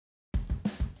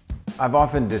I've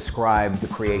often described the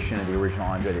creation of the original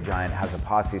Andre the Giant Has a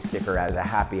Posse sticker as a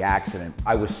happy accident.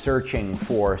 I was searching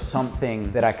for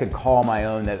something that I could call my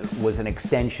own that was an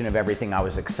extension of everything I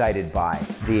was excited by.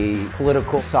 The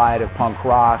political side of punk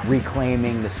rock,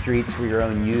 reclaiming the streets for your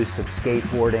own use of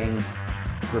skateboarding,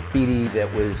 graffiti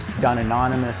that was done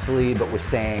anonymously but was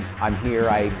saying, I'm here,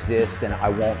 I exist, and I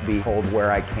won't be told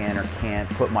where I can or can't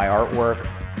put my artwork.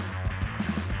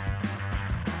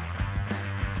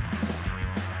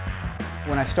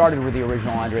 When I started with the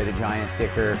original Andre the Giant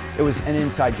sticker, it was an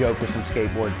inside joke with some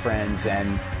skateboard friends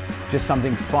and just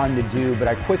something fun to do, but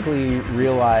I quickly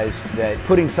realized that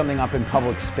putting something up in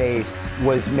public space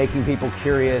was making people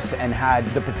curious and had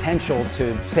the potential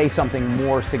to say something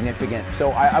more significant.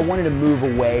 So I wanted to move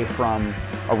away from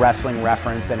a wrestling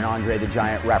reference and an Andre the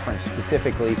Giant reference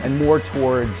specifically, and more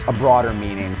towards a broader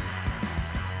meaning.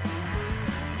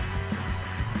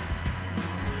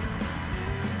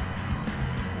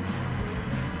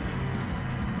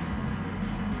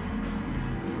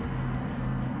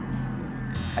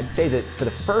 I'd say that for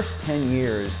the first 10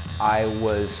 years, I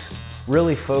was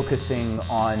really focusing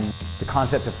on the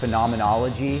concept of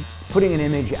phenomenology, putting an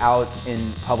image out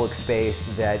in public space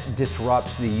that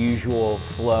disrupts the usual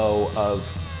flow of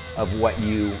what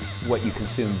you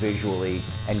consume visually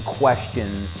and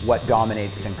questions what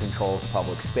dominates and controls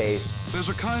public space. There's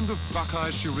a kind of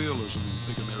Buckeye surrealism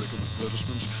in big American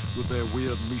advertisements with their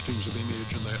weird meetings of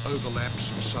image and their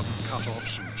overlaps and sudden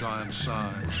cut-offs and giant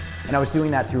signs. And I was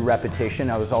doing that through repetition.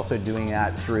 I was also doing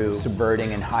that through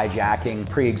subverting and hijacking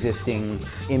pre-existing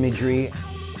imagery.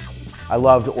 I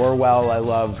loved Orwell, I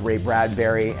loved Ray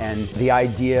Bradbury, and the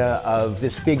idea of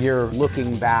this figure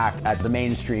looking back at the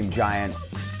mainstream giant,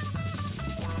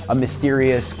 a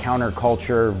mysterious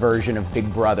counterculture version of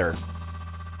Big Brother.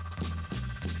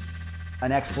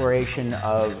 An exploration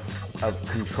of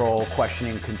control,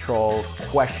 questioning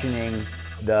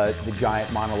the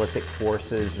giant monolithic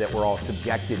forces that we're all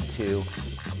subjected to.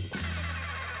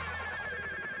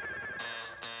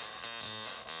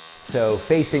 So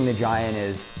facing the giant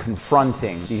is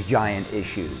confronting these giant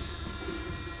issues.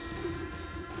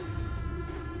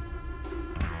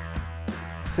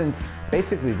 Since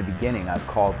basically the beginning, I've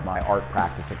called my art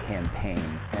practice a campaign,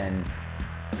 and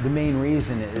the main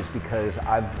reason is because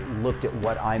I've looked at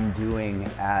what I'm doing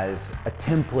as a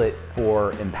template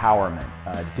for empowerment,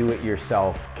 a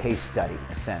do-it-yourself case study,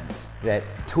 in a sense. That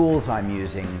tools I'm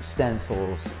using,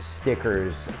 stencils,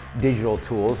 stickers, digital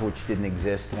tools, which didn't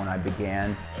exist when I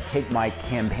began, take my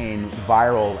campaign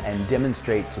viral and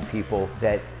demonstrate to people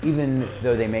that even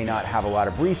though they may not have a lot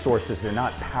of resources, they're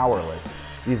not powerless.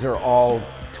 These are all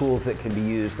tools that can be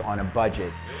used on a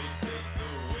budget.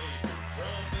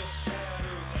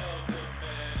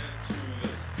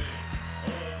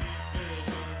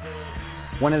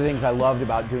 One of the things I loved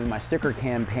about doing my sticker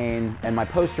campaign and my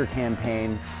poster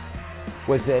campaign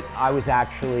was that I was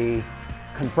actually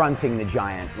confronting the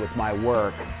giant with my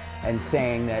work and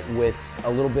saying that with a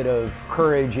little bit of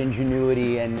courage,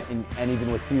 ingenuity, and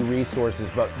even with few resources,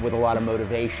 but with a lot of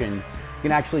motivation, you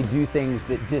can actually do things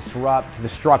that disrupt the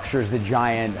structures the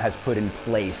giant has put in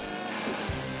place.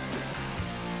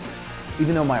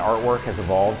 Even though my artwork has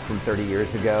evolved from 30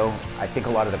 years ago, I think a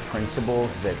lot of the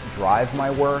principles that drive my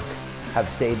work have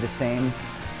stayed the same.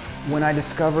 When I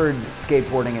discovered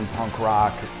skateboarding and punk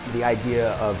rock, the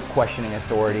idea of questioning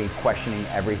authority, questioning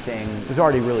everything, was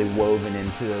already really woven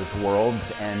into those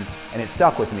worlds, and it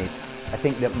stuck with me. I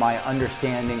think that my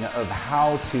understanding of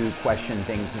how to question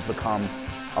things has become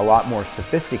a lot more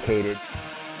sophisticated.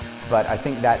 But I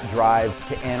think that drive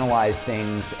to analyze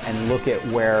things and look at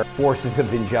where forces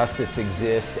of injustice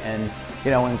exist and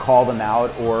call them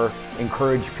out, or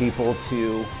encourage people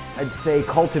to, I'd say,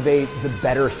 cultivate the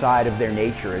better side of their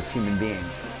nature as human beings.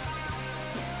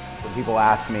 When people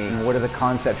ask me, what are the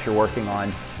concepts you're working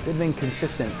on? They've been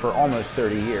consistent for almost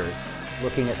 30 years.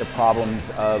 Looking at the problems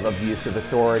of abuse of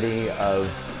authority, of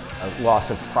loss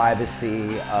of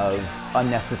privacy, of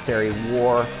unnecessary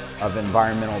war, of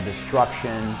environmental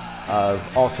destruction, of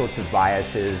all sorts of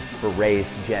biases for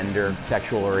race, gender,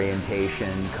 sexual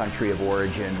orientation, country of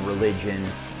origin, religion.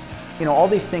 All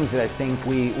these things that I think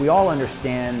we all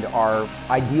understand are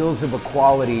ideals of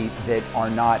equality that are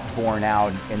not borne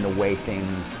out in the way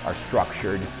things are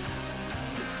structured.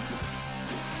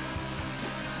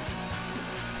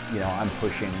 I'm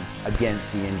pushing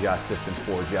against the injustice and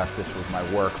for justice with my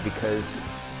work because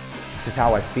this is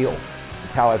how I feel.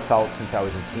 It's how I've felt since I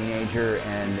was a teenager,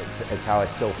 and it's how I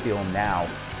still feel now.